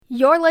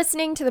You're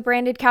listening to the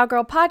Branded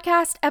Cowgirl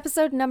Podcast,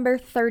 episode number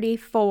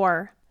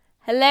 34.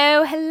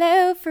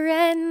 Hello,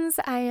 friends.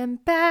 I am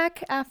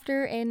back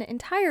after an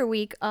entire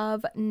week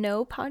of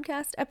no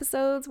podcast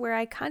episodes where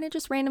I kind of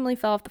just randomly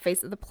fell off the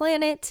face of the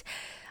planet.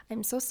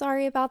 I'm so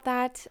sorry about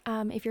that.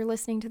 If you're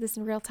listening to this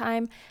in real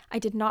time, I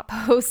did not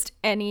post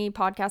any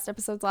podcast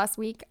episodes last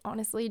week.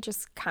 Honestly,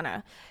 just kind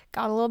of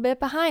got a little bit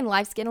behind.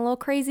 Life's getting a little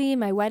crazy.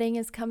 My wedding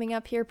is coming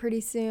up here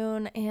pretty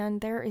soon,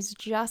 and there is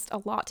just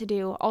a lot to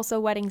do. Also,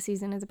 wedding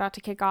season is about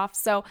to kick off,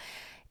 so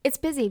it's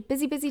busy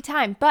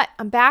time. But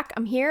I'm back.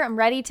 I'm here. I'm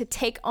ready to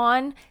take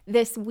on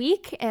this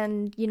week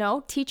and,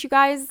 teach you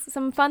guys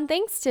some fun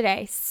things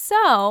today.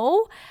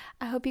 So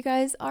I hope you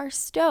guys are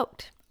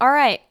stoked. All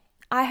right.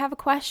 I have a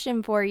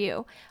question for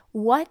you.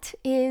 What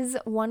is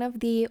one of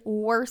the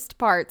worst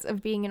parts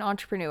of being an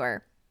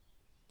entrepreneur?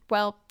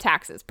 Well,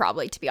 taxes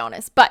probably, to be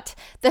honest. But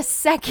the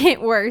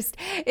second worst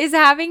is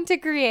having to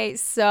create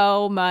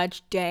so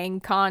much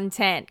dang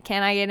content.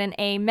 Can I get an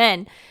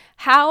amen?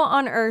 How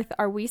on earth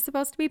are we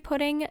supposed to be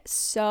putting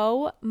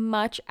so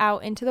much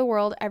out into the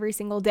world every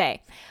single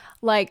day?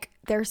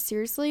 There's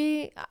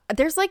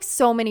like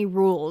so many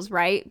rules,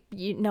 right?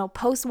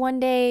 Post one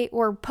day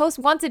or post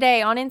once a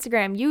day on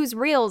Instagram, use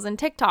Reels and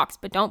TikToks,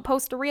 but don't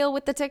post a reel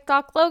with the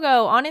TikTok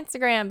logo on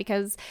Instagram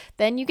because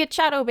then you get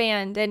shadow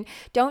banned, and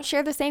don't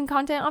share the same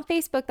content on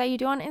Facebook that you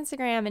do on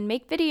Instagram, and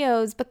make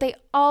videos, but they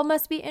all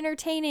must be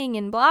entertaining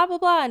and blah, blah,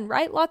 blah, and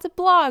write lots of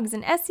blogs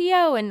and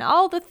SEO and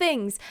all the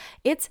things.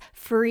 It's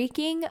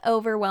freaking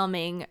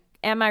overwhelming.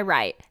 Am I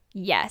right?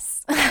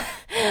 Yes.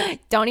 You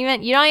don't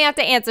even have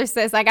to answer,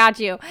 sis. I got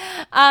you.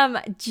 And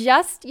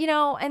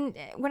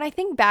when I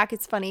think back,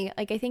 it's funny.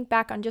 I think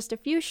back on just a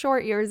few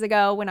short years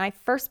ago when I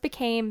first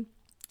became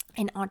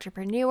an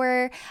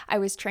entrepreneur. I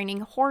was training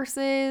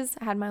horses.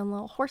 I had my own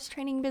little horse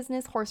training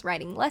business, horse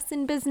riding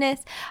lesson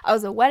business. I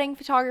was a wedding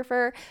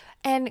photographer,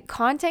 and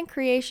content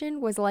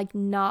creation was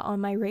not on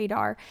my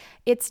radar.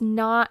 It's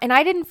not, and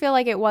I didn't feel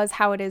like it was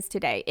how it is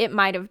today. It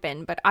might have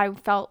been, but I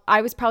felt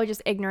I was probably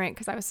just ignorant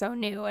because I was so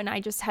new and I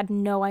just had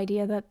no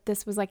idea that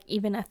this was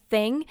even a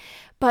thing.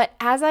 But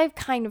as I've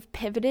kind of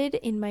pivoted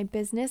in my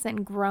business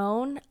and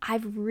grown,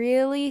 I've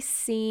really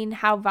seen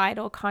how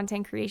vital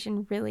content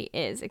creation really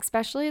is,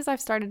 especially as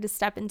I've started to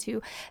step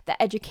into the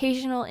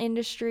educational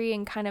industry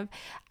and kind of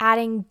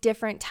adding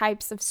different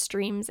types of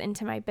streams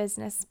into my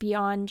business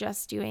beyond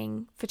just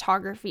doing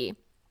photography.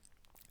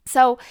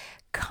 So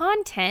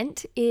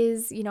content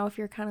is, if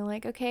you're kind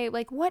of okay,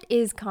 what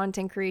is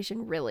content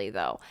creation really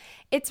though?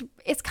 It's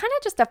kind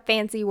of just a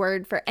fancy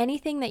word for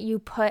anything that you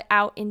put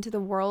out into the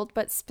world,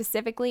 but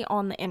specifically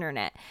on the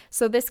internet.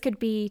 So this could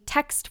be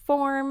text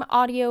form,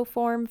 audio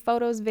form,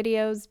 photos,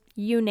 videos,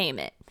 you name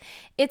it.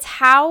 It's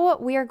how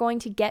we are going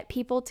to get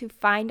people to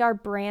find our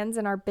brands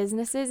and our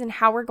businesses, and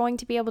how we're going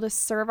to be able to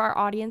serve our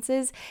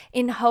audiences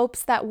in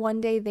hopes that one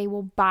day they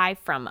will buy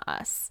from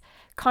us.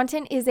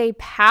 Content is a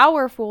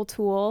powerful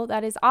tool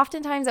that is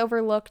oftentimes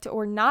overlooked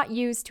or not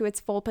used to its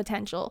full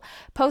potential.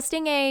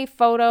 Posting a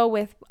photo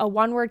with a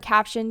one-word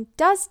caption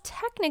does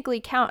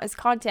technically count as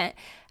content.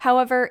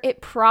 However,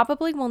 it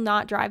probably will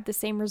not drive the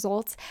same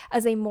results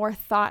as a more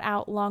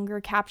thought-out,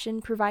 longer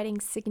caption, providing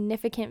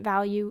significant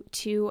value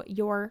to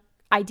your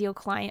ideal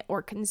client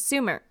or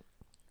consumer.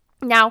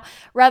 Now,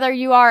 whether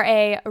you are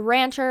a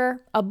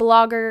rancher, a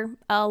blogger,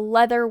 a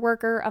leather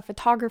worker, a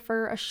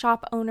photographer, a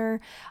shop owner,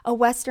 a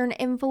Western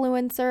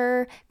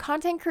influencer,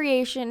 content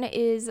creation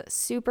is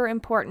super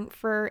important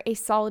for a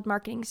solid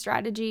marketing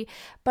strategy,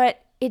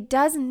 but it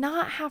does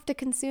not have to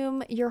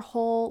consume your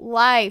whole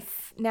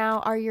life.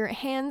 Now, are your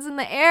hands in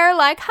the air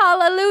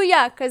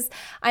hallelujah? Because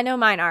I know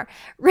mine are.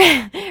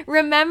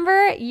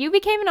 Remember, you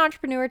became an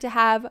entrepreneur to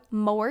have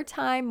more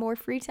time, more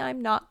free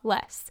time, not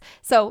less.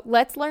 So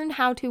let's learn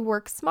how to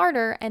work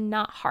smarter and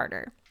not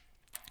harder.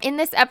 In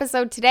this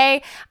episode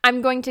today,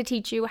 I'm going to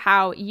teach you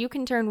how you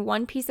can turn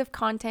one piece of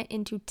content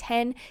into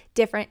 10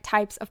 different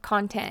types of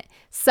content.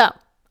 So,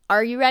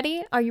 are you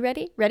ready? Are you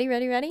ready?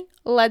 Ready?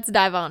 Let's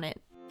dive on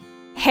it.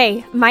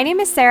 Hey, my name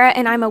is Sarah,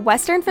 and I'm a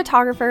Western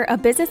photographer, a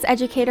business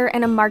educator,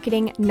 and a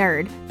marketing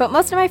nerd. But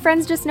most of my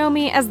friends just know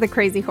me as the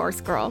Crazy Horse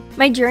Girl.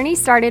 My journey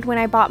started when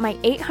I bought my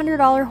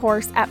 $800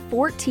 horse at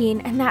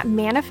 14, and that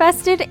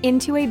manifested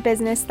into a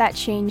business that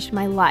changed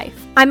my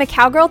life. I'm a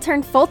cowgirl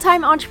turned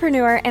full-time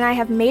entrepreneur, and I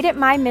have made it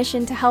my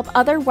mission to help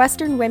other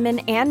Western women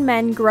and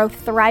men grow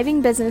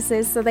thriving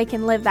businesses so they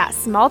can live that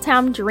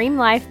small-town dream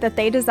life that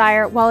they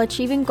desire while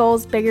achieving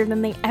goals bigger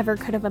than they ever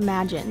could have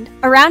imagined.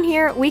 Around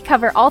here, we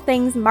cover all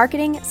things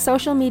marketing,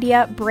 social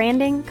media,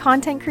 branding,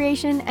 content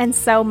creation, and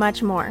so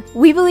much more.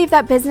 We believe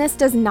that business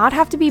does not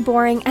have to be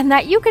boring and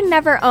that you can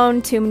never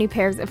own too many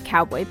pairs of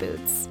cowboy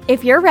boots.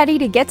 If you're ready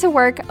to get to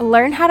work,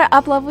 learn how to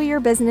uplevel your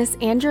business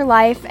and your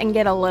life, and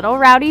get a little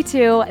rowdy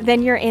too,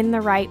 then you're in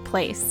the right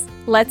place.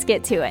 Let's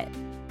get to it.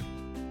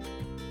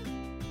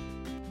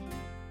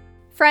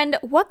 Friend,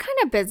 what kind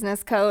of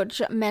business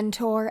coach,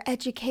 mentor,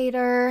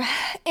 educator,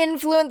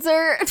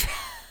 influencer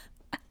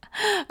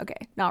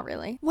Okay, not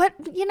really.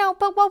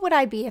 But what would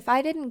I be if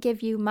I didn't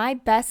give you my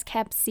best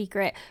kept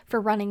secret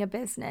for running a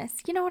business?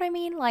 You know what I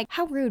mean? Like,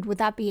 how rude would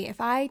that be if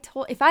I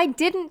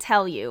didn't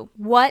tell you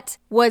what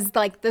was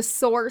like the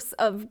source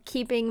of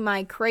keeping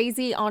my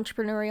crazy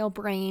entrepreneurial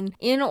brain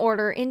in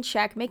order, in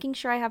check, making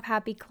sure I have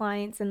happy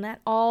clients and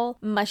that all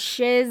my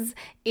shiz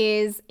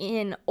is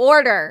in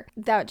order.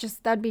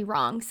 That'd be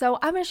wrong. So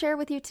I'm gonna share it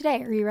with you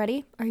today. Are you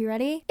ready?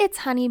 It's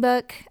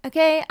HoneyBook.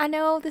 Okay, I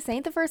know this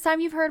ain't the first time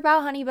you've heard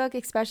about HoneyBook,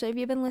 especially if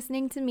you've been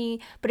listening to me,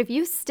 but if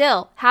you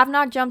still have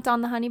not jumped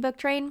on the HoneyBook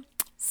train,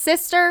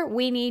 sister,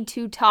 we need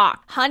to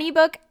talk.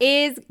 HoneyBook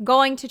is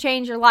going to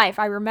change your life.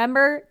 I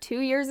remember 2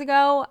 years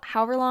ago,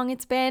 however long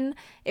it's been,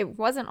 it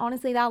wasn't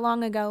honestly that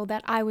long ago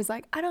that I was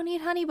like, I don't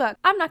need HoneyBook.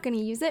 I'm not going to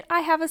use it.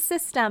 I have a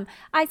system.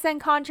 I send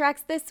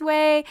contracts this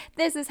way.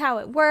 This is how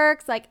it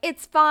works. Like,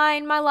 it's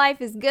fine. My life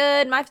is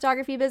good. My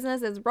photography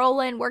business is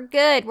rolling. We're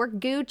good. We're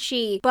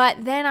Gucci.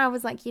 But then I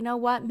was like, you know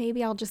what?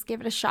 Maybe I'll just give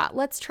it a shot.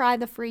 Let's try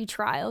the free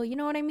trial. You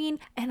know what I mean?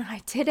 And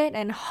I did it.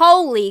 And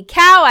holy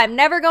cow, I'm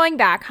never going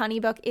back.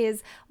 HoneyBook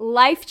is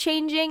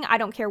life-changing. I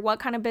don't care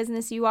what kind of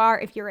business you are.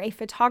 If you're a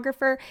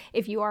photographer,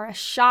 if you are a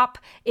shop,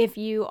 if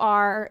you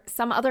are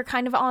some other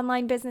kind of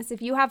online business,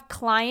 if you have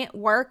client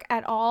work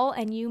at all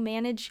and you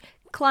manage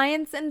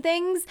clients and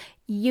things,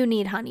 you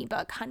need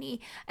HoneyBook,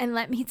 honey. And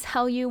let me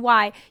tell you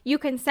why. You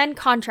can send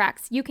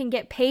contracts. You can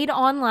get paid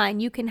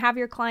online. You can have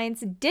your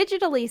clients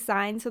digitally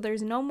signed, so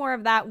there's no more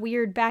of that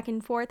weird back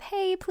and forth.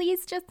 Hey,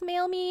 please just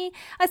mail me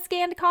a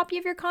scanned copy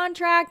of your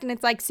contract. And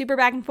it's like super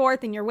back and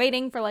forth and you're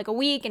waiting for like a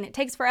week and it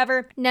takes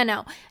forever.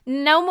 No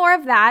more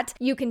of that.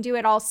 You can do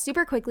it all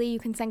super quickly. You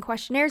can send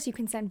questionnaires. You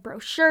can send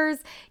brochures.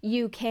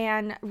 You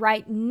can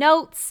write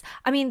notes.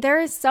 I mean, there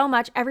is so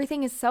much.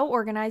 Everything is so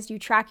organized. You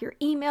track your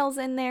emails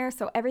in there,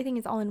 so everything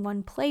is all in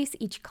one place.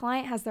 Each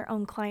client has their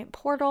own client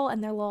portal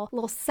and their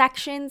little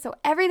section. So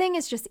everything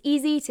is just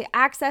easy to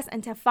access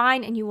and to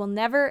find, and you will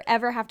never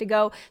ever have to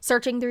go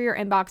searching through your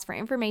inbox for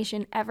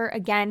information ever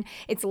again.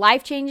 It's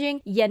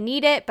life-changing. You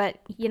need it, but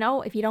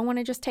if you don't want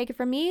to just take it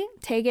from me,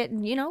 take it,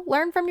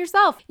 learn from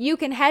yourself. You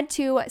can head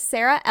to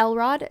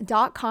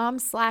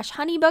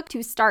sarahelrod.com/honeybook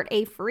to start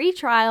a free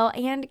trial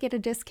and get a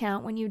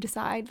discount when you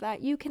decide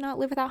that you cannot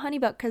live without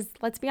HoneyBook, because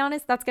let's be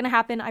honest, that's going to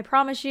happen. I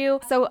promise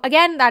you. So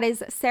again, that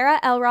is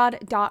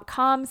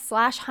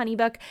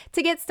sarahelrod.com/honeybook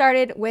to get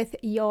started with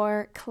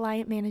your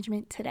client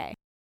management today.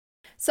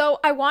 So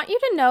I want you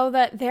to know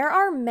that there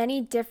are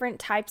many different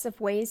types of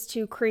ways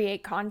to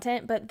create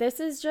content, but this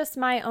is just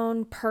my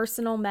own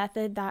personal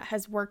method that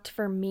has worked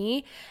for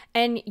me.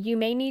 And you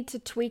may need to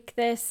tweak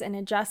this and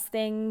adjust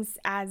things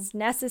as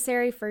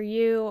necessary for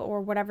you,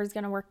 or whatever's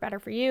going to work better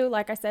for you.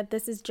 Like I said,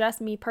 this is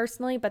just me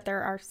personally, but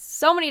there are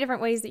so many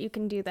different ways that you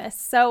can do this.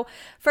 So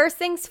first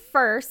things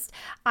first,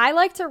 I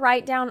like to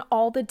write down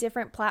all the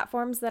different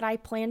platforms that I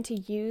plan to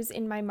use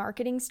in my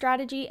marketing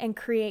strategy and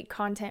create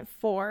content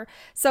for.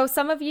 So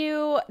some of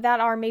you that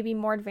are maybe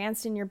more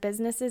advanced in your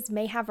businesses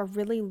may have a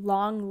really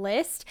long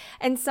list,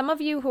 and some of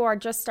you who are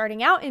just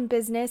starting out in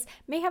business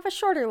may have a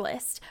shorter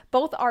list.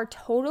 Both are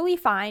totally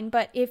fine,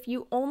 but if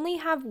you only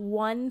have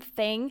one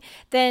thing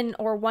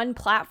or one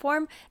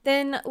platform,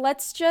 then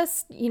let's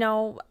just,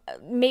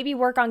 maybe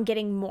work on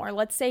getting more.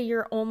 Let's say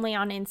you're only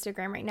on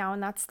Instagram right now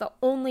and that's the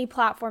only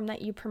platform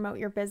that you promote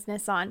your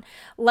business on.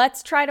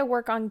 Let's try to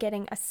work on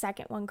getting a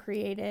second one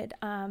created,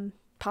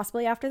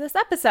 possibly after this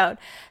episode.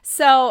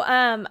 So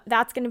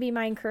that's going to be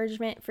my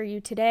encouragement for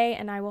you today,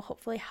 and I will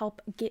hopefully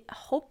help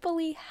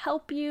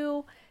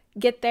you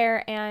get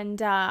there,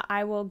 and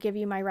I will give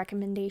you my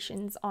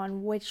recommendations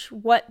on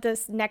what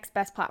this next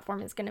best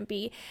platform is going to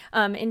be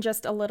in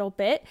just a little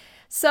bit.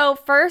 So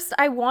first,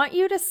 I want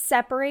you to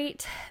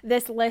separate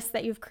this list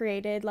that you've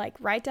created, like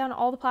write down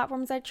all the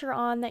platforms that you're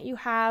on that you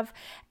have,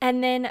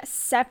 and then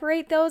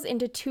separate those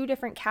into two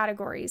different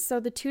categories. So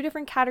the two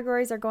different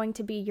categories are going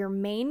to be your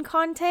main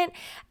content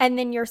and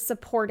then your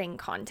supporting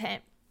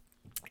content.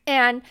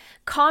 And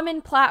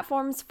common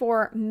platforms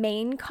for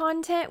main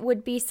content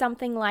would be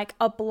something like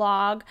a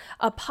blog,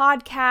 a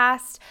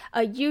podcast,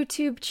 a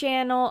YouTube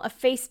channel, a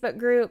Facebook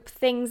group,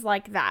 things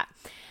like that.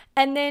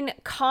 And then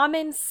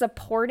common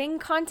supporting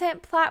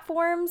content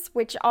platforms,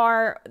 which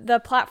are the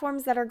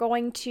platforms that are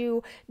going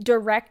to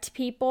direct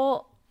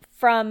people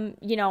from,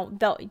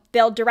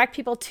 they'll direct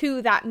people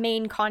to that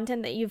main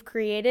content that you've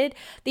created.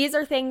 These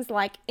are things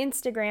like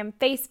Instagram,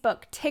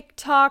 Facebook,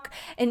 TikTok,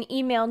 an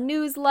email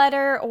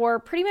newsletter, or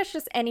pretty much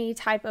just any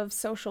type of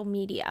social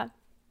media.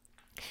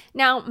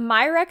 Now,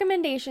 my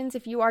recommendations,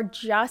 if you are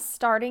just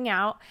starting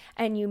out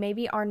and you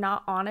maybe are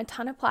not on a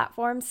ton of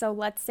platforms, so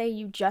let's say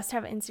you just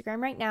have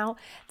Instagram right now,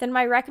 then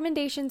my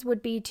recommendations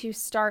would be to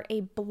start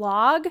a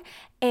blog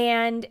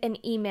and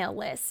an email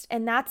list.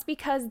 And that's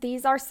because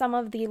these are some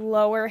of the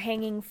lower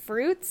hanging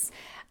fruits.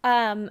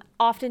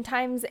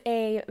 Oftentimes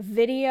a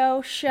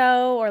video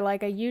show or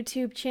like a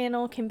YouTube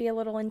channel can be a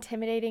little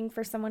intimidating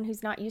for someone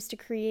who's not used to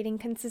creating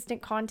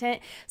consistent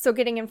content. So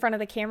getting in front of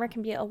the camera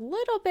can be a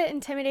little bit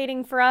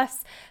intimidating for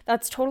us.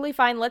 That's totally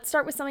fine. Let's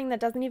start with something that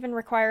doesn't even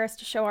require us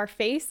to show our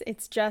face.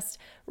 It's just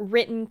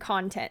written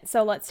content.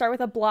 So let's start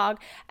with a blog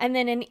and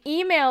then an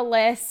email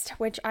list,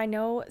 which I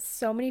know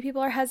so many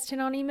people are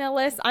hesitant on email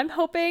lists. I'm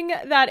hoping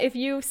that if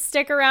you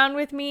stick around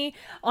with me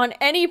on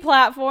any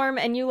platform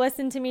and you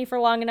listen to me for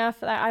long enough,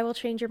 that I will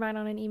change your mind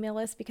on an email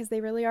list, because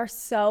they really are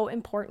so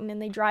important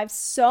and they drive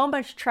so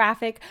much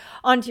traffic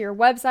onto your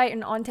website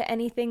and onto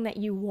anything that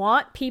you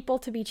want people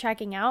to be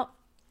checking out.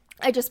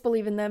 I just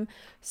believe in them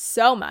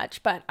so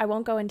much, but I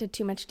won't go into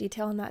too much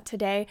detail on that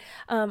today.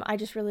 I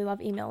just really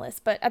love email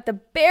lists. But at the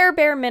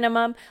bare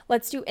minimum,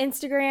 let's do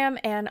Instagram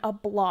and a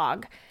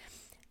blog.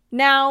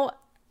 Now,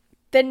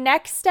 the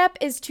next step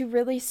is to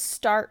really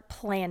start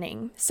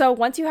planning. So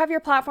once you have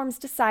your platforms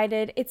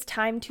decided, it's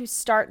time to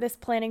start this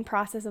planning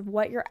process of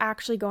what you're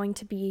actually going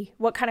to be,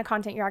 what kind of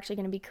content you're actually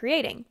going to be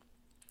creating.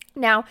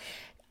 Now,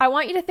 I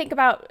want you to think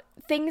about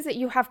things that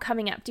you have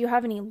coming up. Do you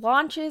have any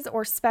launches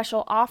or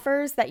special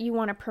offers that you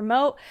want to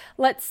promote?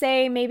 Let's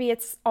say maybe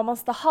it's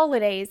almost the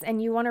holidays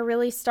and you want to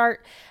really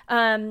start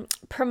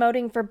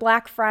promoting for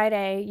Black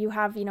Friday. You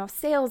have,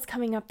 sales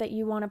coming up that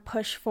you want to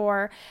push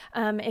for.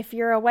 If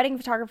you're a wedding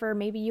photographer,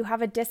 maybe you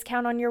have a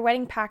discount on your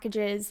wedding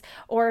packages.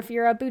 Or if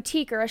you're a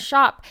boutique or a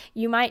shop,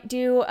 you might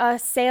do a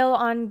sale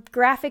on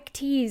graphic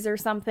tees or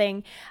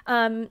something.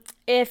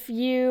 If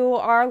you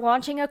are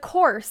launching a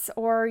course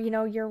or,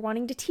 you're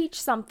wanting to teach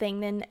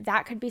something, then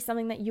that could be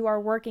something that you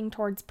are working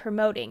towards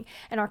promoting.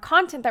 And our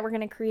content that we're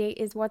going to create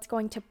is what's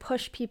going to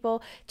push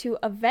people to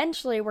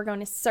eventually, we're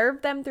going to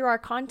serve them through our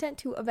content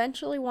to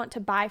eventually want to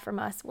buy from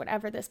us,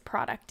 whatever this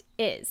product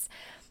is.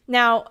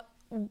 Now,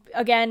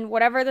 again,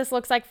 whatever this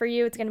looks like for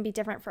you, it's going to be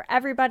different for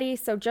everybody.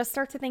 So just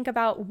start to think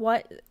about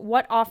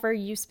what offer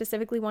you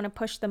specifically want to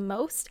push the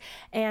most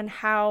and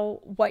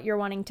what you're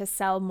wanting to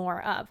sell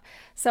more of.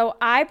 So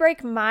I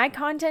break my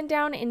content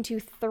down into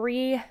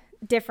 3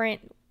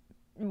 different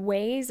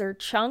ways or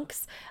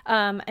chunks.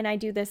 And I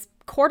do this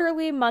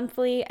quarterly,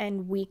 monthly,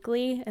 and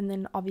weekly, and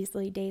then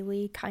obviously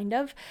daily kind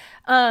of.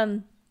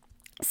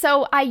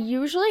 So I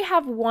usually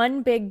have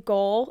one big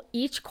goal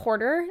each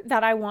quarter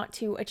that I want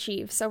to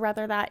achieve. So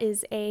whether that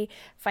is a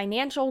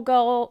financial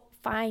goal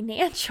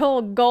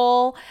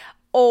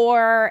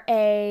or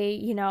a,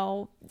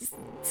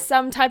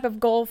 some type of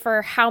goal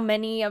for how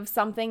many of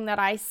something that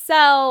I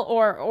sell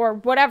or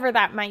whatever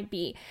that might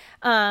be.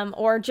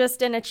 Or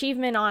just an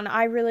achievement on,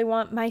 I really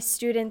want my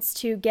students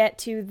to get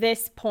to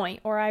this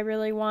point, or I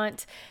really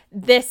want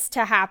this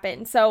to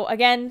happen. So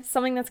again,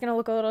 something that's going to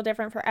look a little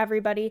different for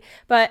everybody,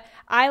 but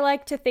I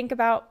like to think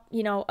about,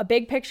 a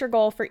big picture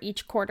goal for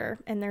each quarter,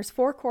 and there's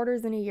 4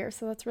 quarters in a year.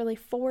 So that's really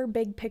 4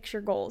 big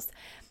picture goals.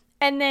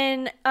 And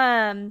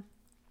then,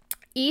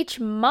 each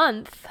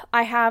month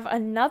I have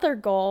another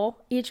goal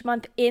each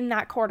month in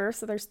that quarter.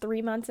 So there's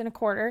 3 months in a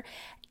quarter.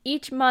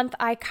 Each month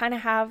I kind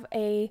of have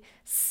a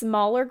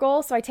smaller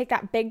goal. So I take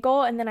that big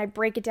goal and then I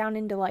break it down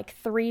into like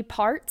 3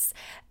 parts.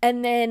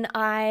 And then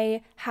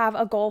I have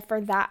a goal for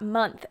that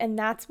month. And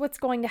that's what's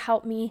going to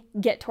help me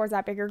get towards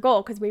that bigger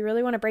goal, because we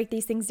really want to break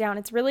these things down.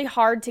 It's really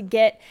hard to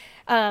get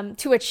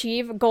to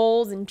achieve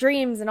goals and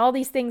dreams and all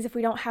these things if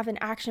we don't have an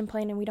action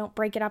plan and we don't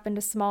break it up into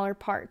smaller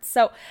parts.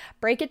 So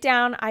break it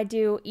down.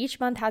 Each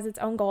month has its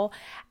own goal.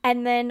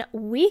 And then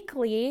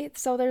weekly,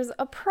 so there's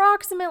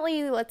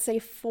approximately, let's say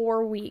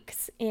 4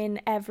 weeks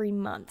in every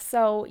month.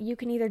 So you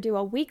can either do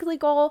a weekly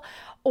goal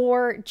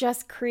or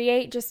just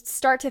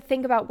start to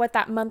think about what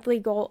that monthly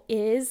goal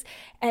is,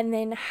 and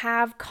then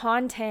have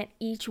content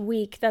each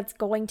week that's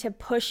going to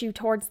push you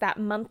towards that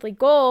monthly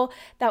goal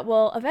that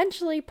will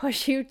eventually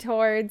push you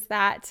towards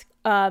that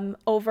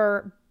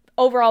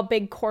overall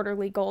big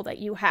quarterly goal that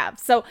you have.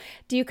 So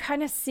do you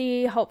kind of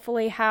see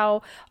hopefully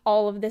how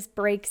all of this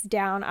breaks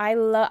down?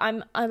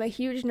 I'm a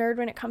huge nerd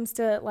when it comes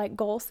to like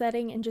goal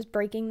setting and just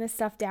breaking this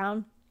stuff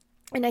down.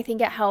 And I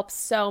think it helps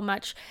so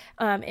much.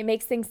 It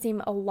makes things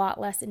seem a lot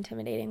less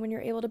intimidating when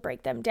you're able to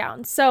break them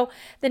down. So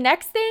the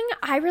next thing,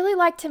 I really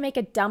like to make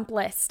a dump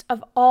list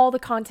of all the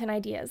content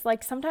ideas.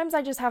 Like sometimes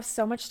I just have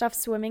so much stuff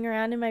swimming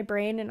around in my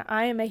brain, and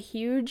I am a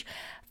huge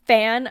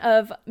fan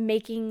of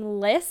making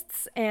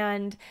lists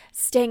and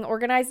staying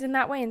organized in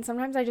that way. And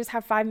sometimes I just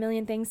have 5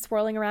 million things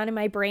swirling around in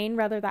my brain,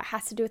 whether that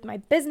has to do with my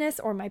business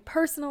or my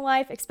personal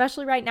life.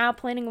 Especially right now,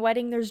 planning a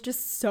wedding, there's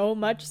just so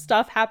much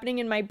stuff happening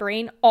in my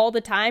brain all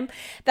the time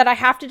that I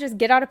have to just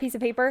get out a piece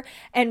of paper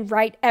and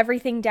write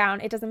everything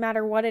down. It doesn't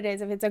matter what it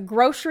is. If it's a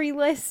grocery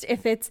list,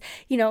 if it's,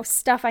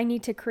 stuff I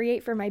need to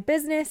create for my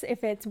business,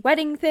 if it's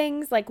wedding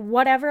things, like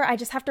whatever, I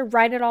just have to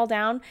write it all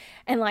down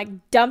and like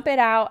dump it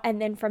out.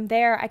 And then from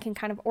there, I can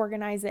kind of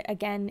organize it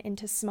again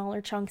into smaller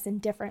chunks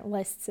and different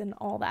lists and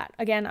all that.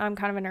 Again, I'm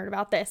kind of a nerd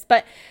about this,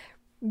 but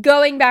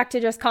going back to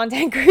just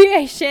content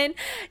creation,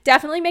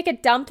 definitely make a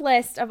dump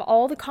list of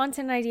all the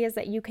content ideas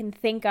that you can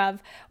think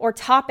of or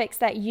topics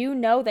that you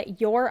know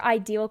that your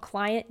ideal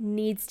client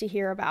needs to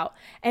hear about,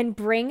 and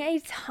bring a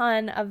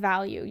ton of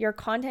value. Your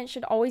content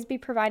should always be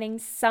providing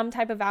some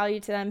type of value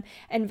to them,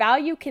 and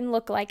value can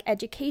look like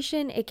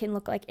education, it can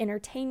look like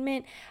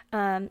entertainment,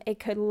 it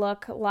could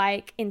look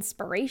like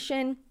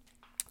inspiration,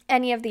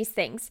 any of these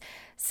things.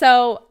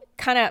 So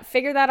kind of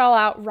figure that all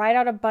out, write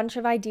out a bunch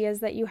of ideas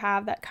that you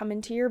have that come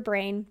into your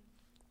brain.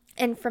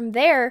 And from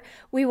there,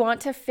 we want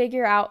to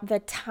figure out the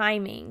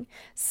timing.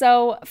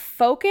 So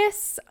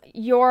focus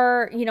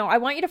I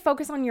want you to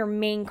focus on your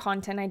main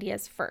content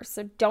ideas first.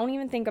 So don't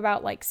even think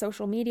about like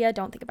social media.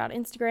 Don't think about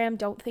Instagram.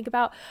 Don't think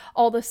about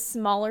all the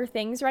smaller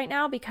things right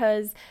now,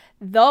 because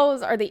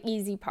those are the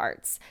easy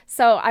parts.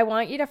 So I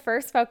want you to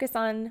first focus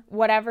on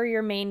whatever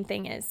your main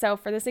thing is. So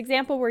for this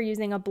example, we're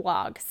using a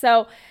blog.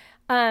 So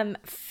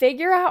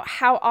figure out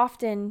how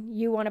often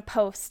you want to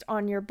post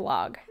on your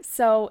blog.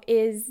 So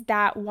is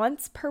that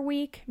once per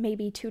week,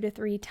 maybe 2 to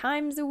 3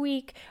 times a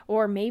week,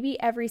 or maybe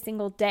every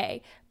single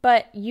day?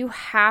 But you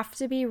have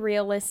to be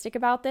realistic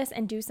about this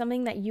and do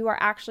something that you are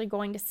actually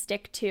going to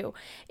stick to.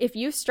 If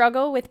you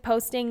struggle with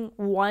posting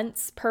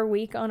once per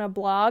week on a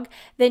blog,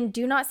 then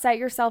do not set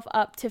yourself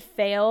up to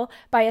fail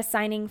by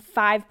assigning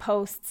 5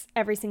 posts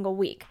every single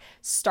week.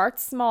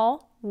 Start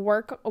small.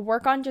 Work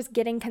on just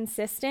getting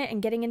consistent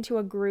and getting into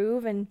a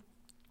groove and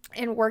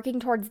working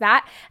towards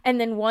that. And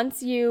then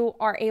once you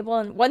are able,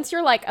 and once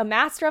you're like a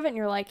master of it and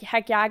you're like,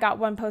 heck yeah, I got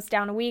 1 post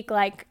down a week,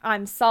 like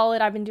I'm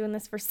solid, I've been doing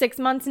this for 6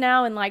 months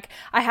now and like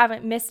I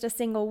haven't missed a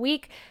single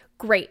week,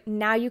 great.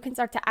 Now you can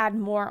start to add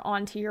more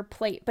onto your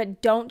plate,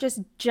 but don't just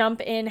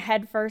jump in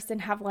head first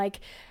and have like,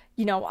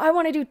 I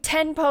want to do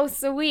 10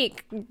 posts a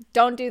week.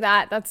 Don't do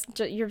that.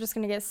 You're just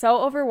going to get so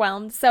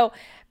overwhelmed. So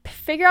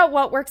figure out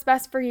what works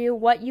best for you,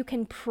 what you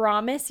can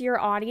promise your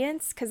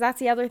audience, because that's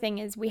the other thing,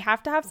 is we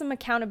have to have some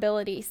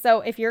accountability. So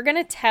if you're going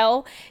to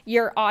tell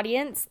your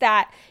audience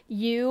that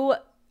you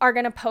are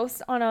going to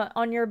post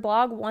on your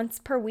blog once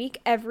per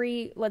week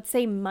every, let's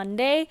say,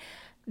 Monday,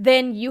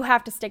 then you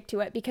have to stick to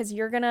it, because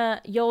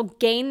you'll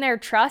gain their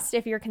trust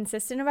if you're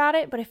consistent about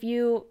it. But if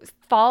you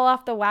fall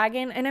off the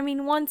wagon, and I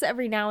mean, once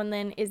every now and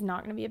then is not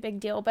going to be a big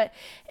deal, but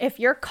if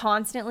you're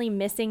constantly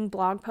missing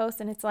blog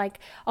posts and it's like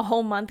a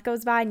whole month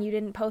goes by and you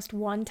didn't post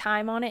one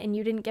time on it and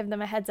you didn't give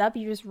them a heads up,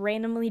 you just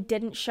randomly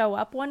didn't show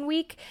up one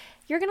week,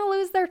 you're going to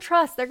lose their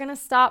trust. They're going to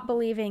stop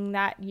believing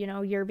that,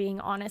 you're being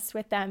honest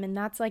with them. And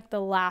that's like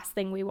the last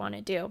thing we want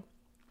to do.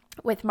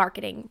 With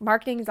marketing.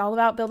 Marketing is all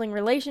about building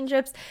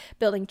relationships,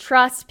 building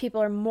trust.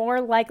 People are more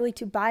likely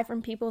to buy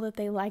from people that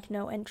they like,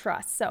 know, and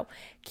trust. So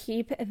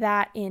keep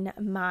that in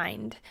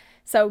mind.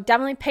 So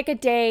definitely pick a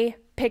day,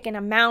 pick an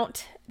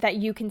amount that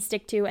you can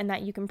stick to and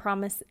that you can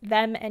promise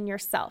them and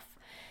yourself.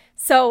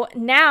 So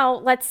now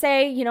let's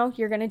say,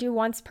 you're going to do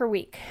once per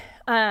week.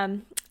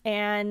 And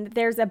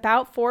there's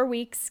about 4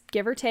 weeks,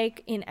 give or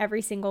take, in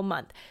every single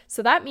month.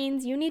 So that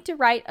means you need to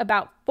write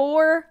about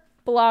 4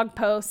 blog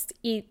posts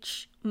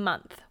each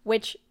month,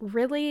 which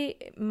really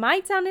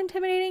might sound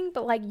intimidating,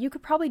 but like you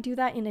could probably do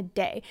that in a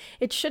day.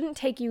 It shouldn't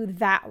take you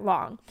that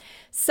long.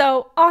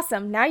 So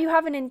awesome. Now you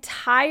have an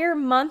entire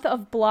month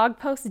of blog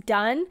posts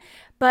done,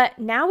 but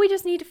now we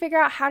just need to figure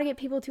out how to get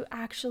people to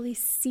actually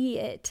see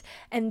it.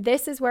 And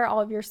this is where all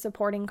of your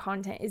supporting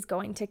content is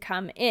going to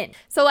come in.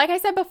 So like I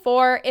said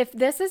before, if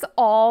this is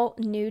all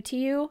new to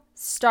you,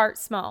 start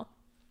small.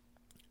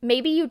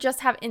 Maybe you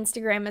just have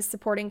Instagram as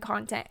supporting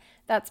content.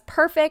 That's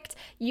perfect.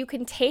 You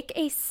can take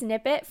a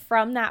snippet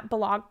from that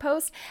blog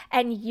post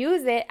and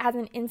use it as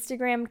an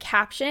Instagram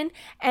caption,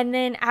 and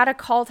then add a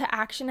call to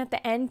action at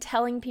the end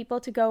telling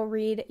people to go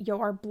read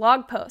your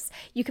blog post.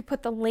 You could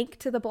put the link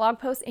to the blog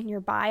post in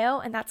your bio,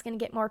 and that's going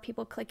to get more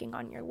people clicking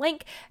on your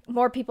link,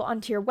 more people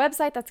onto your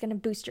website. That's going to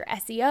boost your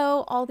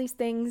SEO, all these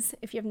things.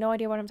 If you have no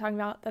idea what I'm talking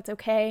about, that's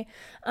okay.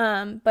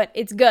 But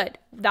it's good.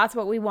 That's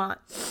what we want.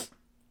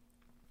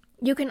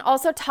 You can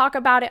also talk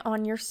about it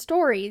on your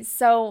stories.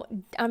 So,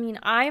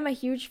 I'm a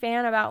huge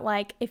fan about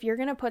like, if you're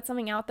going to put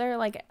something out there,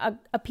 like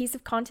a piece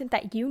of content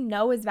that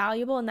is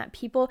valuable and that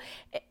people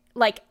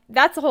like,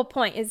 that's the whole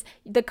point, is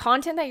the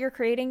content that you're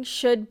creating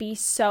should be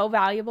so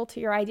valuable to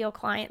your ideal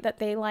client that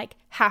they like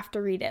have to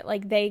read it.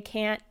 Like they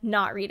can't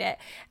not read it.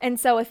 And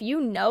so if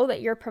you know that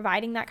you're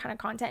providing that kind of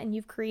content and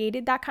you've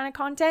created that kind of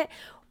content,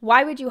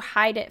 why would you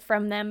hide it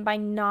from them by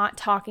not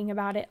talking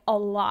about it a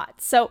lot?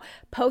 So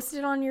post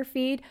it on your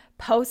feed,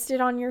 post it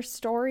on your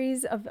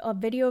stories, of a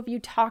video of you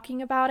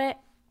talking about it.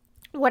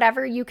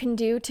 Whatever you can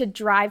do to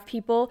drive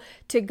people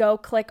to go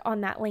click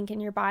on that link in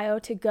your bio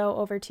to go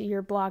over to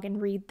your blog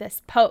and read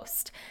this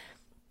post.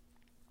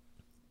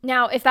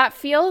 Now, if that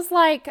feels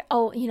like,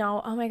 oh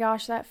my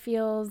gosh, that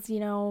feels,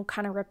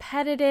 kind of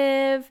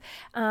repetitive.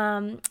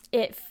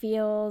 It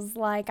feels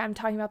like I'm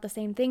talking about the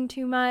same thing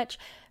too much.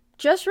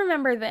 Just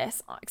remember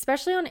this,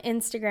 especially on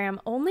Instagram,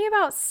 only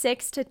about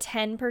 6 to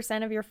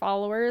 10% of your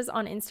followers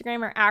on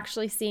Instagram are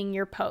actually seeing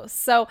your posts.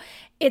 So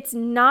it's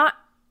not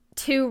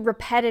too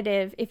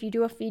repetitive if you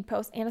do a feed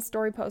post and a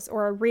story post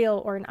or a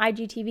reel or an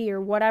IGTV or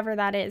whatever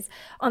that is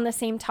on the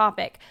same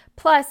topic.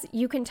 Plus,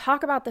 you can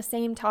talk about the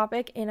same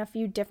topic in a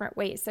few different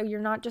ways. So you're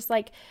not just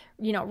like,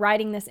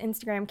 writing this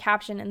Instagram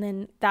caption and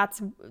then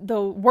that's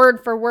the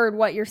word for word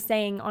what you're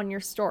saying on your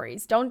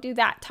stories. Don't do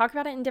that. Talk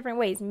about it in different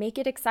ways. Make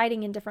it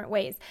exciting in different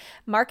ways.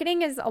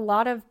 Marketing is a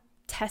lot of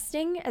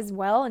testing as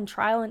well and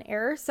trial and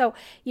error. So,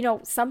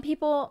 some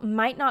people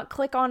might not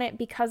click on it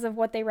because of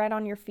what they read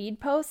on your feed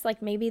post.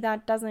 Like maybe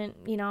that doesn't,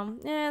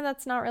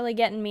 that's not really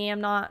getting me.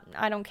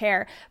 I don't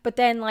care. But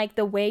then like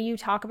the way you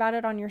talk about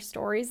it on your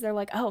stories, they're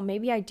like, oh,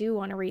 maybe I do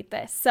want to read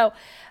this. So,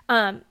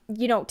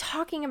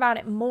 talking about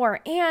it more,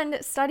 and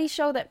studies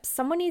show that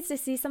someone needs to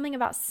see something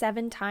about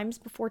 7 times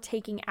before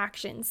taking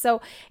action. So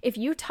if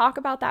you talk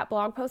about that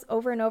blog post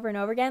over and over and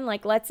over again,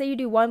 like let's say you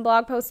do 1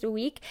 blog post a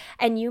week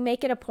and you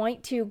make it a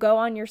point to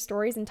go on your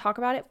stories and talk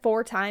about it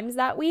 4 times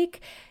that week,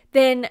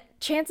 then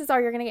chances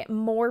are you're going to get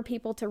more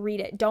people to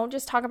read it. Don't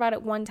just talk about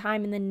it 1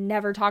 time and then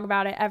never talk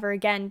about it ever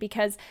again,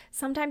 because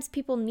sometimes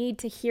people need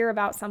to hear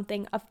about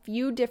something a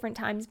few different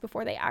times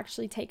before they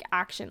actually take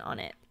action on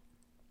it.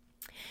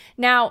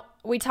 Now,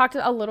 we talked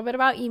a little bit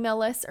about email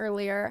lists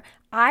earlier.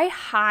 I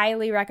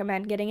highly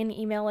recommend getting an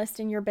email list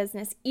in your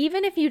business.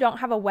 Even if you don't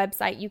have a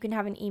website, you can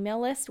have an email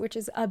list, which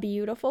is a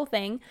beautiful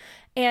thing.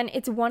 And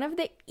it's one of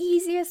the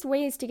easiest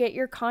ways to get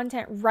your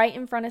content right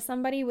in front of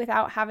somebody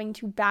without having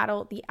to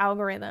battle the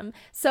algorithm.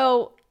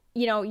 So,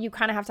 you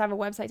kind of have to have a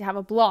website to have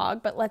a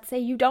blog, but let's say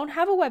you don't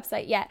have a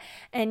website yet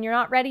and you're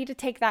not ready to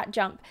take that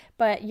jump,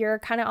 but you're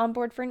kind of on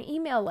board for an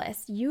email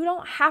list. You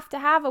don't have to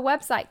have a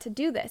website to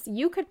do this.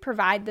 You could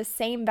provide the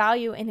same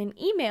value in an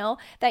email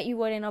that you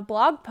would in a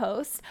blog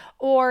post,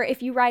 or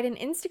if you write an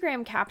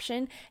Instagram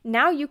caption,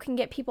 now you can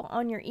get people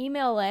on your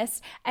email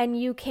list, and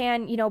you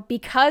can,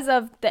 because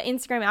of the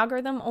Instagram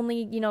algorithm,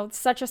 only,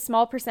 such a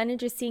small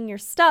percentage is seeing your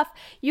stuff,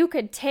 you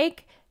could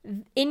take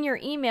in your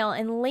email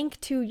and link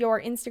to your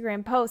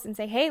Instagram post and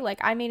say, hey, like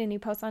I made a new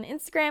post on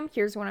Instagram.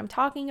 Here's what I'm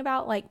talking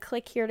about. Like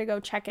click here to go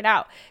check it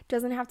out. It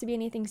doesn't have to be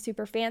anything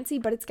super fancy,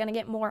 but it's going to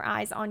get more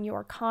eyes on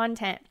your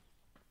content.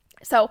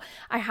 So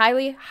I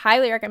highly,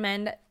 highly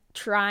recommend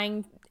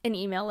trying an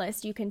email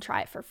list. You can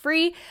try it for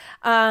free.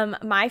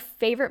 My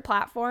favorite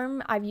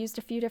platform, I've used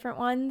a few different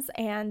ones,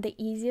 and the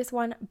easiest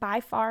one by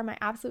far, my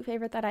absolute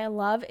favorite that I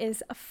love,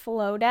 is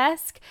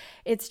Flowdesk.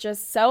 It's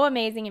just so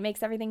amazing. It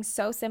makes everything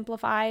so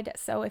simplified.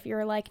 So if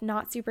you're like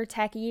not super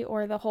techie,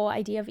 or the whole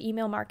idea of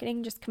email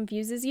marketing just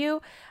confuses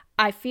you,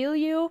 I feel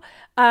you.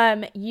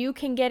 You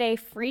can get a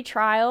free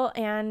trial,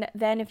 and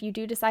then if you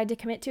do decide to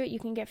commit to it, you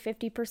can get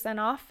 50%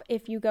 off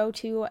if you go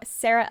to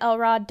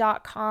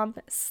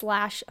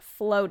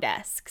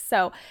sarahelrod.com/flowdesk.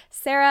 So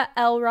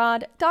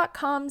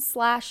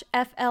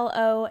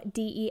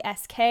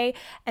sarahelrod.com/FLODESK,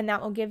 and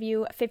that will give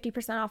you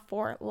 50% off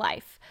for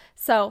life.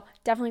 So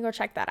definitely go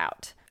check that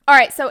out. All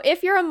right, so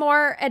if you're a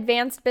more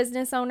advanced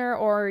business owner,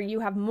 or you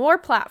have more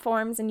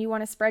platforms and you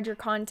want to spread your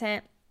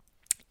content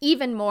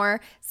even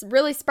more,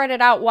 really spread it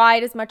out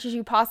wide as much as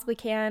you possibly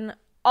can,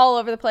 all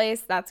over the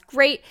place, that's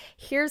great.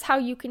 Here's how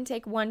you can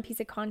take one piece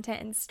of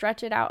content and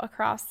stretch it out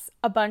across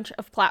a bunch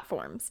of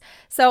platforms.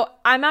 So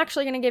I'm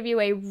actually going to give you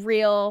a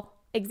real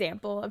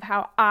example of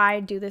how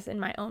I do this in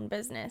my own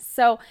business.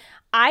 So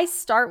I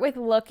start with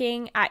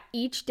looking at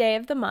each day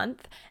of the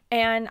month,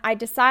 and I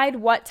decide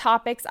what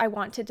topics I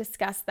want to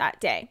discuss that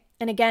day.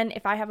 And again,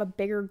 if I have a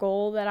bigger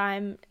goal that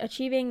I'm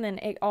achieving, then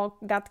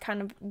that's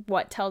kind of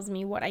what tells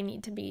me what I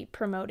need to be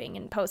promoting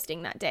and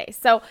posting that day.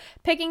 So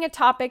picking a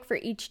topic for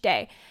each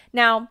day.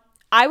 Now,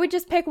 I would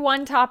just pick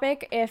one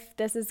topic if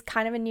this is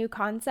kind of a new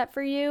concept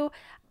for you.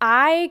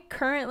 I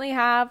currently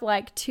have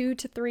like 2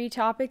 to 3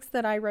 topics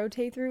that I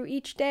rotate through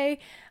each day.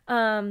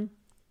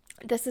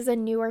 This is a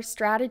newer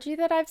strategy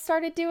that I've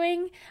started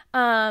doing,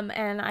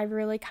 and I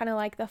really kind of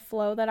like the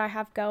flow that I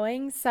have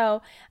going.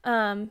 So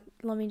let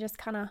me just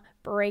kind of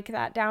break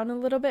that down a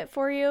little bit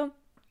for you.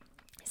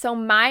 So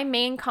my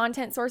main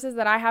content sources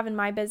that I have in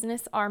my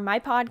business are my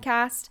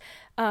podcast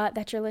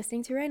that you're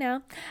listening to right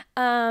now,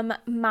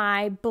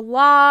 my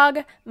blog,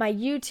 my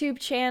YouTube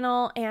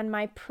channel, and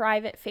my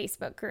private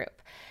Facebook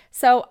group.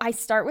 So I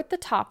start with the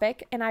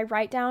topic and I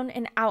write down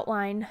an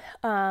outline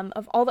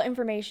of all the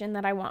information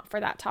that I want for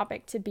that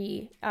topic to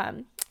be,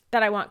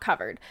 that I want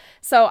covered.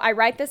 So I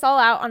write this all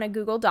out on a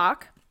Google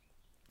Doc,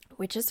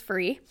 which is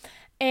free.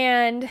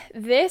 And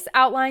this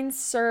outline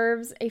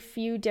serves a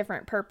few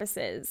different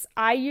purposes.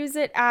 I use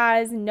it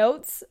as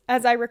notes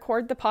as I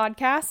record the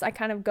podcast. I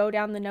kind of go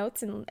down the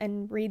notes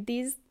and read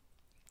these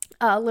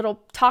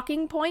little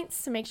talking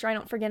points to make sure I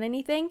don't forget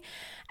anything.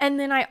 And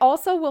then I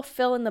also will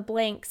fill in the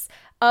blanks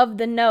of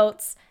the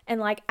notes and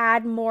like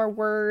add more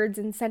words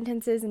and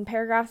sentences and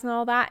paragraphs and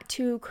all that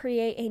to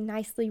create a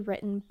nicely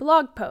written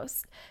blog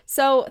post.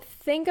 So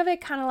think of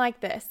it kind of like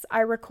this.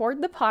 I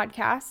record the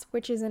podcast,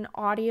 which is an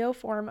audio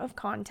form of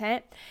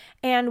content.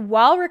 And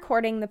while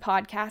recording the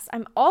podcast,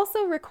 I'm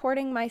also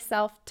recording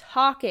myself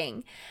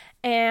talking.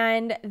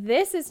 And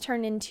this is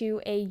turned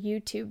into a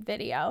YouTube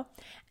video.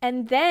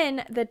 And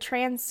then the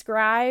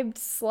transcribed /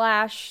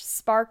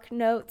 Spark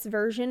Notes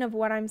version of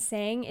what I'm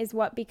saying is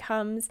what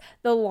becomes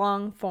the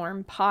long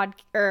form blog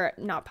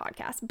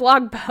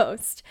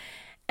post.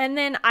 And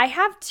then I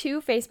have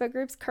 2 Facebook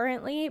groups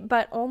currently,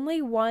 but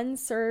only one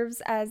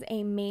serves as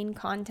a main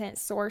content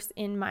source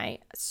in my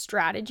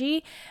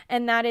strategy.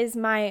 And that is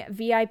my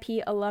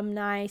VIP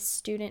alumni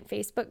student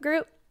Facebook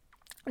group.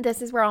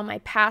 This is where all my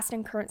past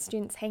and current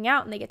students hang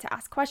out, and they get to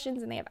ask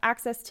questions, and they have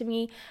access to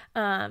me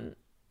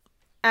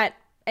at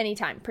any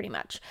time, pretty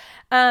much.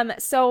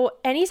 So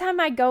anytime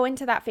I go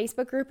into that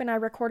Facebook group and I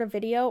record a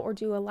video or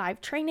do a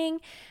live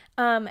training,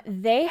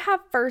 they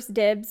have first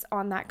dibs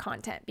on that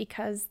content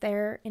because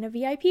they're in a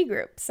VIP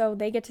group. So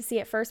they get to see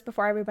it first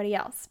before everybody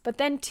else. But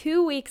then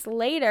 2 weeks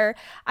later,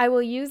 I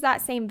will use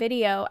that same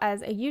video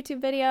as a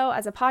YouTube video,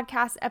 as a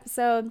podcast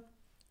episode,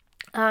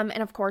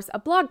 and of course, a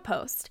blog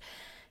post.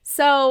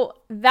 So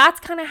that's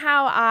kind of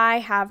how I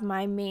have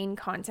my main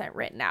content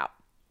written out.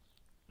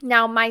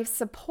 Now, my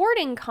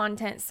supporting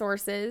content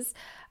sources,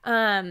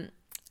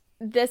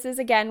 this is,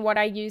 again, what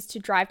I use to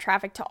drive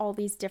traffic to all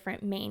these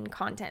different main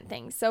content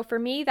things. So for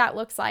me, that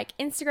looks like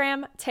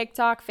Instagram,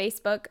 TikTok,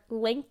 Facebook,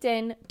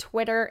 LinkedIn,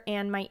 Twitter,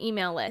 and my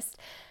email list.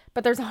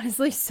 But there's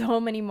honestly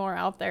so many more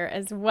out there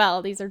as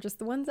well. These are just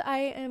the ones I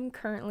am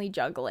currently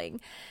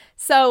juggling.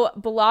 So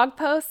blog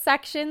post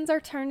sections are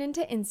turned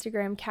into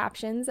Instagram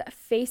captions.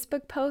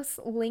 Facebook posts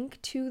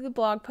link to the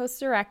blog post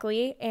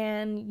directly.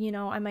 And,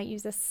 I might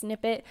use a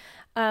snippet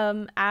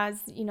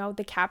as,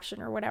 the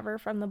caption or whatever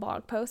from the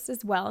blog post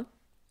as well.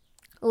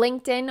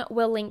 LinkedIn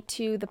will link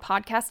to the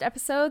podcast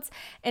episodes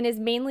and is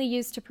mainly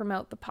used to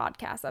promote the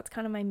podcast. That's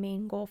kind of my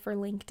main goal for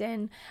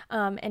LinkedIn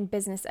and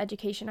business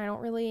education. I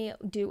don't really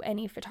do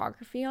any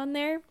photography on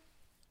there.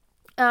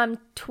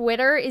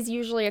 Twitter is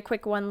usually a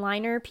quick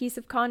one-liner piece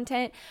of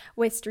content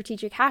with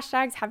strategic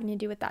hashtags having to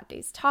do with that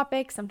day's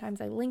topic.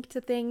 Sometimes I link to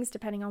things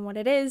depending on what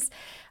it is.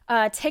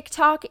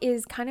 TikTok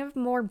is kind of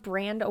more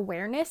brand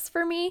awareness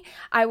for me.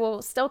 I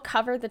will still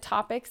cover the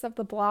topics of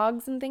the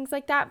blogs and things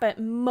like that, but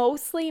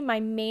mostly my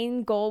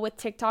main goal with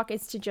TikTok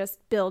is to just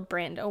build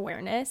brand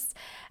awareness.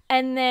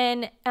 And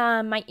then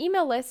my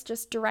email list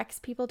just directs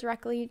people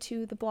directly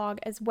to the blog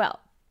as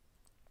well.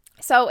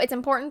 So it's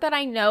important that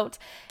I note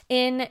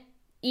in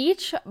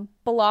each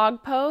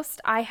blog post,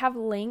 I have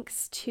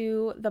links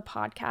to the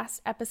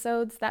podcast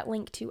episodes that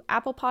link to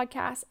Apple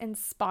Podcasts and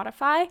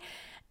Spotify.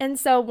 And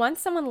so once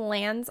someone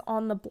lands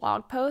on the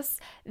blog posts,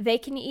 they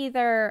can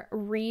either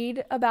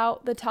read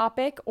about the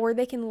topic or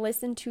they can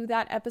listen to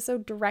that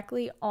episode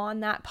directly on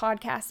that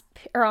podcast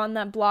or on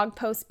that blog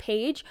post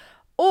page,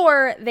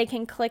 or they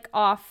can click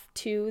off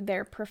to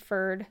their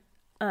preferred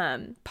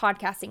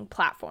podcasting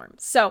platform.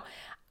 So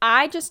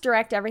I just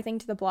direct everything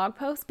to the blog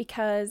post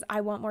because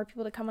I want more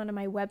people to come onto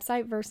my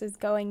website versus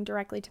going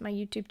directly to my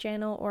YouTube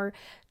channel or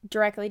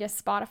directly to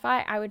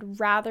Spotify. I would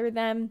rather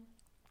them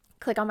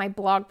click on my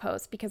blog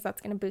post because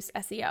that's going to boost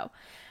SEO.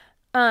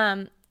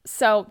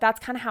 So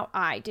that's kind of how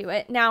I do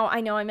it. Now, I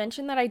know I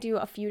mentioned that I do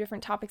a few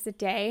different topics a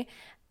day.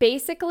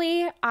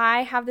 Basically,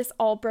 I have this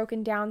all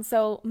broken down.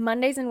 So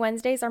Mondays and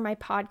Wednesdays are my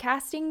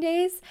podcasting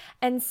days.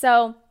 And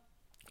so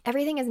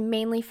everything is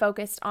mainly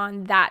focused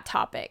on that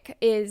topic,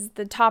 is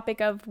the topic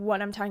of what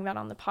I'm talking about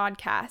on the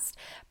podcast.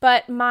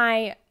 But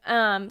my,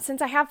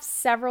 since I have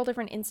several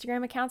different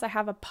Instagram accounts, I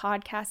have a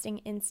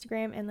podcasting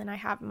Instagram and then I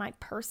have my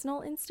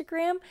personal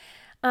Instagram.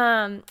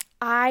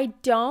 I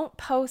don't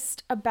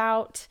post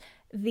about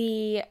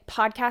the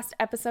podcast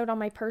episode on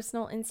my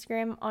personal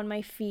Instagram on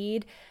my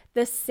feed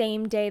the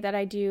same day that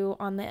I do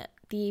on the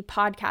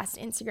podcast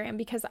Instagram,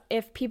 because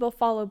if people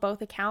follow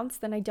both accounts,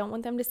 then I don't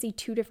want them to see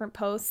 2 different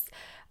posts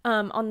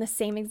on the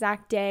same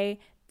exact day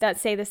that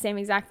say the same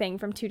exact thing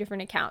from 2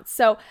 different accounts.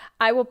 So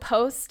I will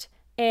post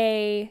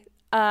a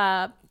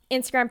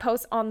Instagram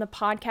post on the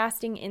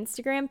podcasting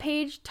Instagram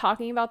page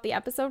talking about the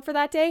episode for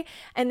that day.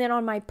 And then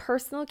on my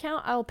personal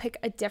account, I'll pick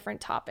a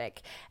different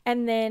topic.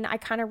 And then I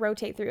kind of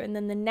rotate through. And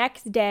then the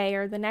next day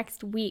or the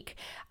next week,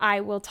 I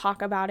will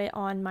talk about it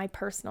on my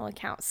personal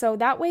account. So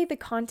that way the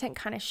content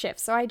kind of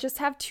shifts. So I just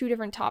have 2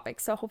 different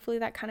topics. So hopefully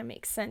that kind of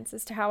makes sense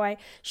as to how I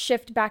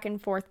shift back and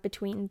forth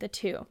between the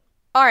 2.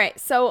 All right,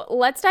 so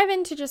let's dive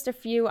into just a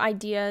few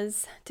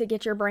ideas to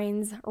get your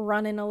brains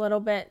running a little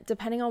bit,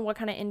 depending on what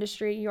kind of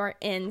industry you're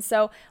in.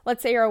 So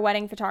let's say you're a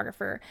wedding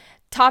photographer.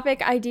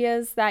 Topic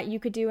ideas that you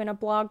could do in a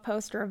blog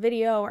post or a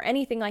video or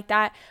anything like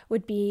that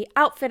would be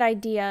outfit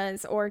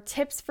ideas or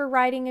tips for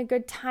writing a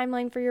good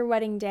timeline for your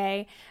wedding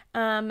day,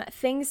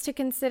 things to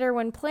consider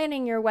when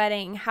planning your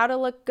wedding, how to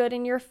look good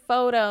in your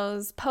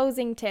photos,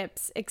 posing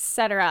tips,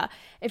 etc.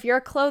 If you're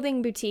a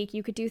clothing boutique,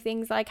 you could do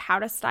things like how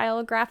to style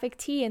a graphic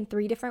tee in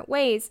 3 different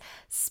ways,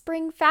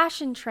 spring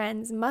fashion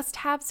trends,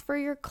 must-haves for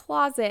your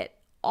closet,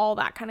 all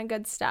that kind of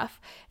good stuff.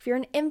 If you're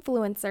an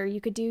influencer,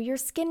 you could do your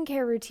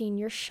skincare routine,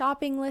 your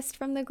shopping list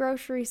from the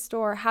grocery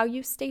store, how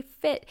you stay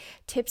fit,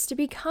 tips to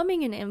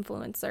becoming an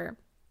influencer.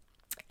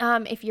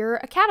 If you're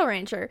a cattle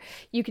rancher,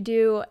 you could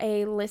do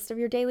a list of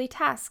your daily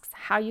tasks,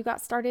 how you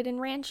got started in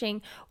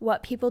ranching,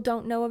 what people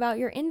don't know about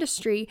your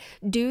industry,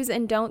 do's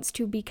and don'ts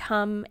to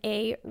become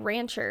a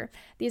rancher.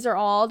 These are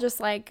all just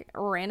like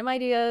random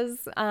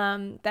ideas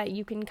that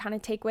you can kind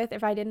of take with.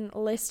 If I didn't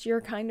list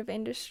your kind of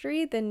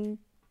industry, then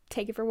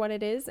take it for what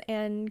it is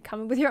and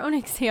come up with your own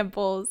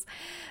examples.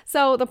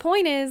 So the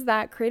point is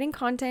that creating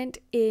content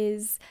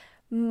is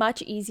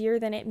much easier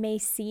than it may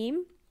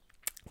seem.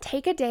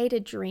 Take a day to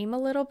dream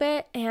a little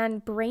bit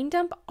and brain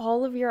dump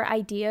all of your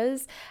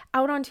ideas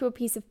out onto a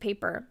piece of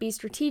paper. Be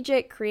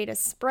strategic, create a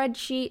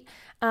spreadsheet,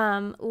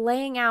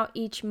 laying out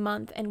each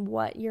month and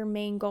what your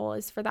main goal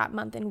is for that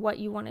month and what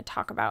you want to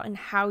talk about and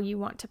how you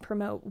want to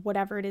promote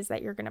whatever it is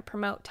that you're going to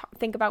promote.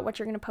 Think about what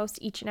you're going to post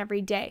each and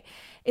every day.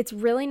 It's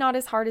really not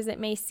as hard as it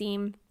may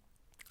seem.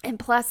 And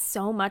plus,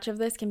 so much of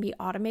this can be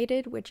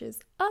automated, which is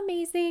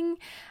amazing.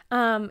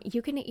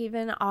 You can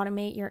even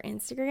automate your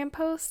Instagram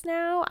posts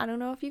now. I don't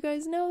know if you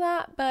guys know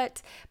that,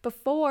 but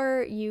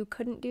before you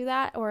couldn't do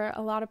that, or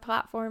a lot of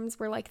platforms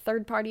were like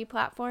third-party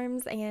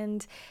platforms,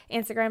 and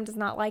Instagram does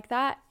not like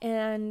that.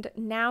 And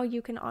now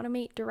you can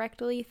automate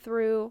directly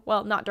through,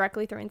 well, not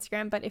directly through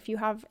Instagram, but if you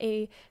have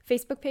a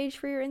Facebook page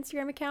for your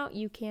Instagram account,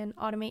 you can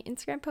automate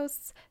Instagram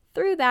posts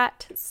through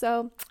that.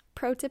 So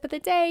pro tip of the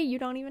day, you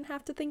don't even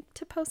have to think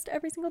to post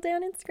every single day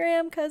on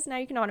Instagram because now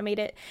you can automate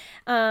it.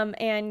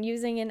 And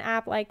using an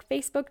app like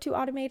Facebook to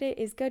automate it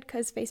is good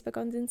because Facebook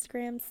owns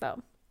Instagram.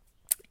 So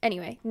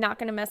anyway, not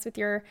going to mess with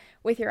your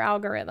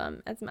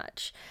algorithm as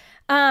much.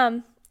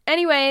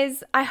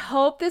 Anyways, I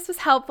hope this was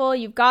helpful.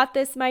 You've got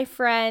this, my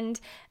friend.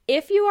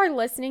 If you are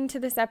listening to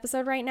this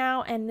episode right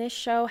now and this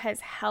show has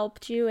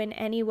helped you in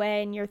any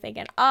way and you're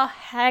thinking, oh,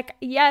 heck,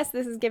 yes,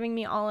 this is giving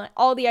me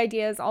all the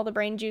ideas, all the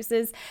brain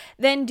juices,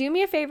 then do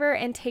me a favor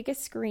and take a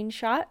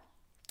screenshot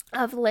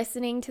of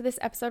listening to this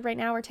episode right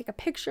now, or take a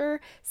picture,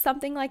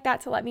 something like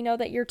that, to let me know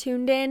that you're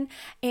tuned in,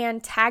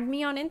 and tag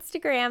me on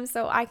Instagram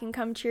so I can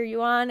come cheer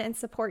you on and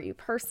support you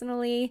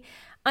personally.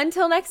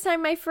 Until next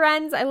time, my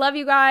friends, I love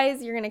you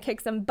guys. You're going to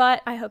kick some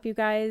butt. I hope you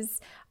guys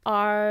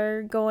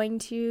are going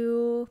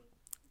to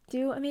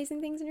do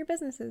amazing things in your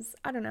businesses.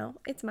 I don't know.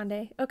 It's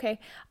Monday. Okay.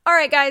 All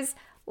right, guys.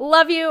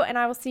 Love you, and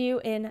I will see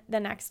you in the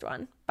next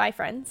one. Bye,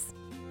 friends.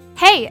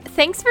 Hey,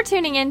 thanks for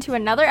tuning in to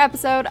another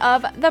episode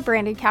of the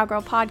Branded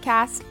Cowgirl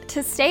Podcast.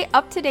 To stay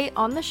up to date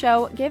on the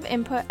show, give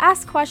input,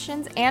 ask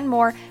questions, and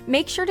more,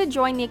 make sure to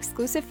join the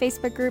exclusive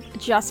Facebook group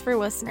just for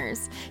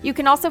listeners. You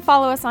can also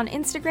follow us on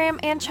Instagram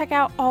and check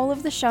out all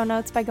of the show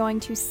notes by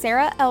going to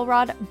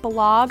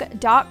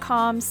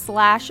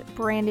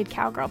sarahelrodblog.com/Branded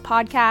Cowgirl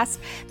Podcast.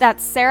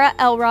 That's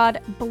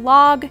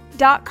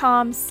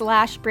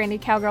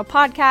sarahelrodblog.com/Branded Cowgirl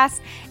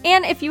Podcast.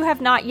 And if you have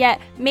not yet,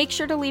 make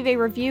sure to leave a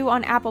review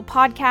on Apple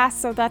Podcasts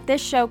so that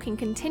this show can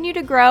continue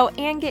to grow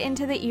and get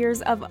into the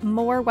ears of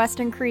more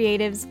Western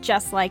creatives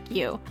just like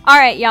you. All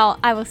right, y'all,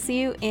 I will see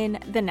you in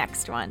the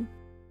next one.